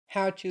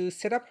how to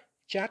set up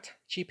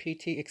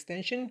ChatGPT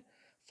extension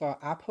for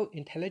Apple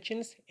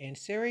Intelligence and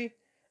Siri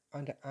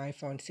on the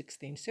iPhone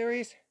 16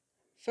 series.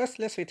 First,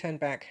 let's return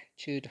back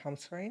to the home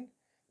screen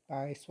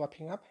by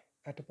swiping up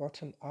at the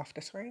bottom of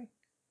the screen.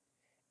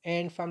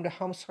 And from the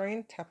home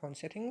screen, tap on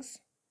Settings.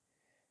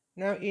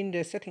 Now in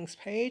the Settings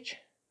page,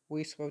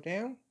 we scroll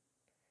down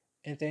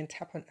and then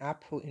tap on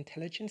Apple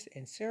Intelligence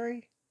and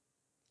Siri.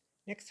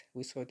 Next,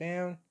 we scroll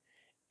down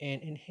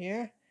and in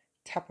here,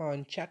 tap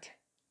on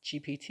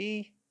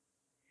ChatGPT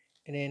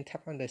and then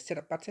tap on the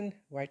Setup button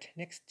right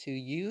next to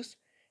Use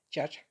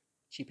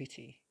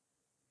ChatGPT.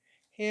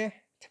 Here,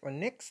 tap on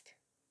Next,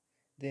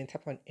 then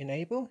tap on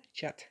Enable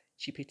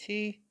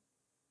ChatGPT.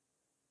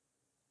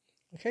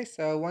 Okay,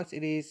 so once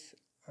it is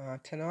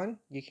turned on,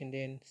 you can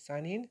then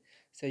sign in.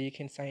 So you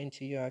can sign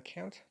into your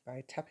account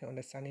by tapping on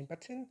the sign in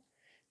button.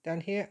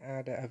 Down here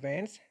are the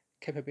advanced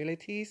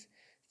capabilities.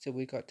 So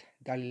we got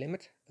daily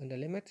limit, under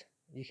limit.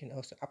 You can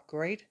also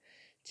upgrade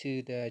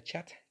to the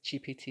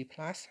ChatGPT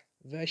Plus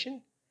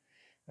version.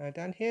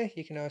 Down here,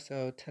 you can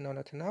also turn on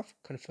or turn off,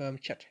 confirm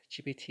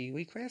ChatGPT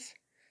requests.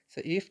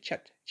 So if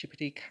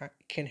ChatGPT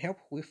can help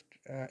with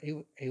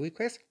a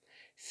request,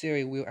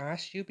 Siri will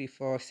ask you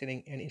before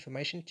sending any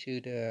information to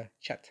the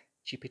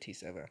ChatGPT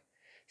server.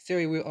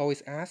 Siri will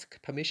always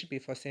ask permission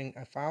before sending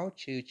a file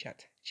to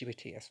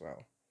ChatGPT as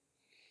well.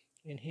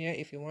 In here,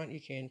 if you want, you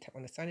can tap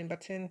on the sign in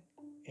button,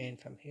 and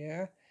from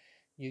here,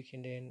 you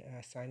can then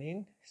sign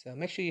in. So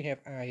make sure you have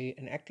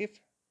an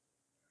active.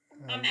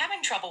 I'm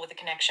having trouble with the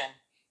connection.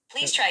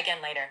 Please try again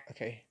later.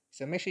 Okay,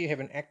 so make sure you have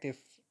an active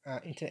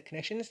internet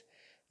connections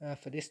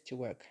for this to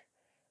work.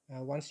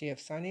 Once you have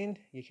signed in,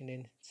 you can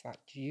then start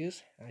to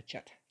use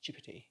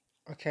ChatGPT.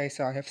 Okay,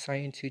 so I have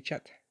signed into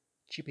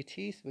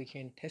ChatGPT, so we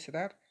can test it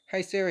out.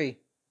 Hey Siri,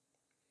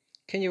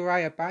 can you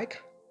ride a bike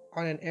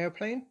on an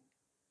airplane?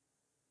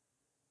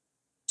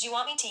 Do you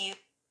want me to use?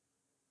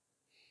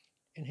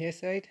 And here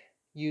said,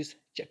 use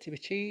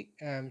ChatGPT,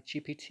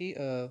 GPT,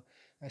 or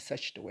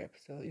search the web.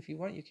 So if you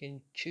want, you can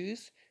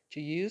choose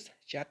to use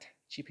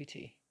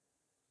ChatGPT.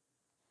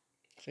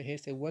 So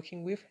here's the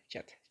working with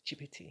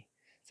ChatGPT.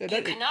 So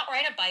you cannot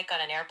ride a bike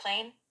on an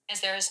airplane,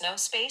 as there is no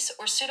space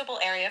or suitable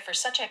area for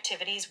such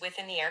activities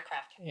within the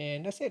aircraft.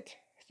 And that's it.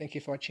 Thank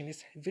you for watching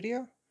this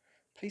video.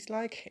 Please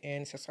like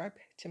and subscribe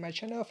to my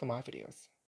channel for more videos.